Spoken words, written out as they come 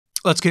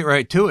Let's get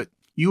right to it.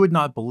 You would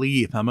not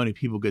believe how many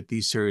people get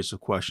these series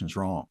of questions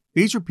wrong.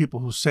 These are people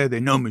who say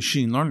they know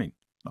machine learning.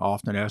 I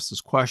often ask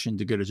this question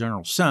to get a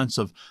general sense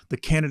of the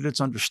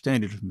candidate's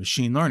understanding of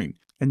machine learning,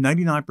 and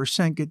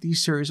 99% get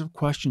these series of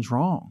questions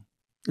wrong.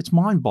 It's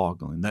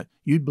mind-boggling that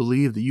you'd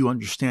believe that you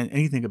understand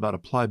anything about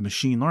applied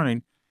machine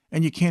learning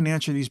and you can't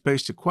answer these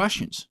basic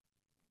questions.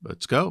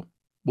 Let's go.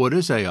 What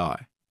is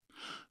AI?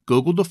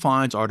 Google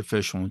defines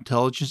artificial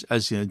intelligence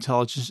as the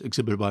intelligence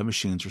exhibited by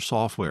machines or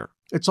software.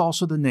 It's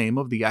also the name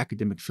of the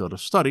academic field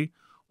of study,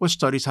 which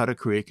studies how to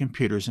create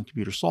computers and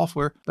computer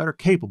software that are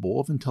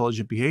capable of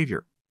intelligent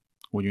behavior.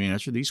 When you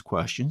answer these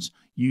questions,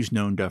 use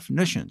known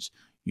definitions.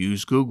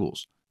 Use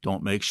Google's.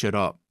 Don't make shit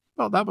up.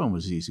 Well, that one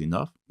was easy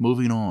enough.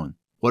 Moving on.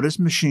 What is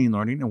machine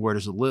learning and where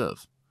does it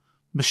live?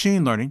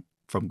 Machine learning,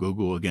 from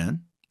Google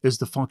again, is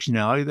the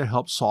functionality that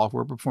helps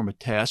software perform a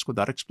task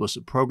without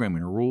explicit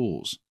programming or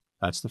rules.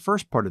 That's the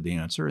first part of the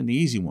answer and the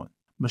easy one.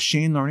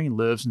 Machine learning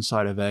lives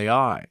inside of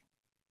AI.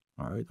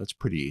 All right, that's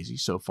pretty easy.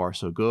 So far,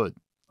 so good.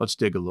 Let's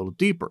dig a little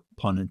deeper,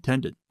 pun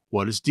intended.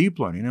 What is deep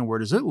learning and where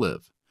does it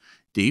live?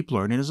 Deep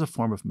learning is a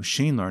form of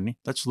machine learning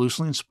that's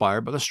loosely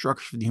inspired by the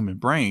structure of the human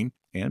brain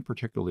and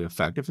particularly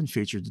effective in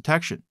feature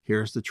detection.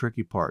 Here's the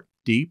tricky part.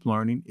 Deep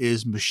learning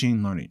is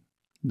machine learning.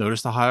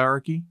 Notice the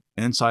hierarchy?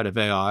 Inside of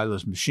AI,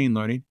 there's machine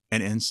learning,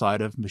 and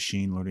inside of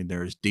machine learning,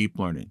 there is deep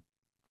learning.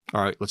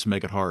 All right, let's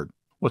make it hard.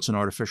 What's an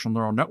artificial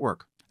neural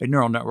network? A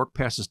neural network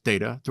passes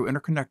data through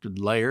interconnected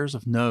layers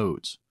of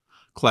nodes,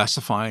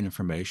 classifying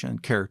information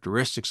and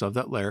characteristics of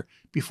that layer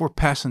before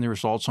passing the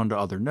results onto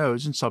other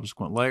nodes and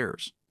subsequent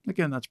layers.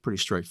 Again, that's pretty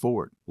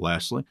straightforward.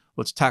 Lastly,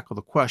 let's tackle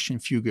the question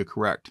few get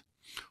correct.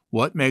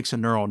 What makes a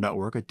neural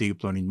network a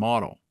deep learning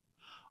model?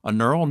 A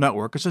neural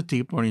network is a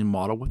deep learning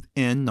model with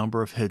n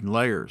number of hidden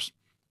layers.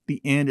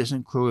 The n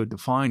isn't clearly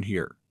defined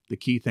here. The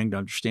key thing to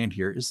understand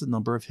here is the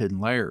number of hidden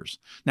layers.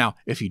 Now,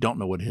 if you don't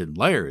know what a hidden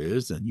layer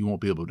is, then you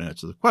won't be able to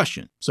answer the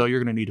question. So you're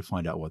going to need to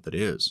find out what that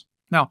is.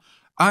 Now,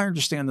 I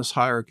understand this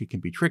hierarchy can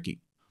be tricky,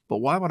 but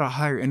why would I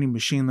hire any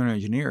machine learning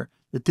engineer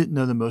that didn't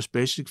know the most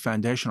basic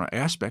foundational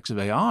aspects of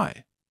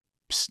AI?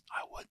 Psst,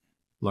 I wouldn't.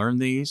 Learn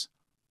these,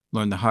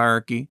 learn the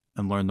hierarchy,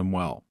 and learn them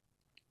well.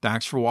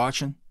 Thanks for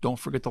watching. Don't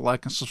forget to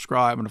like and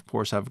subscribe, and of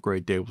course, have a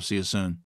great day. We'll see you soon.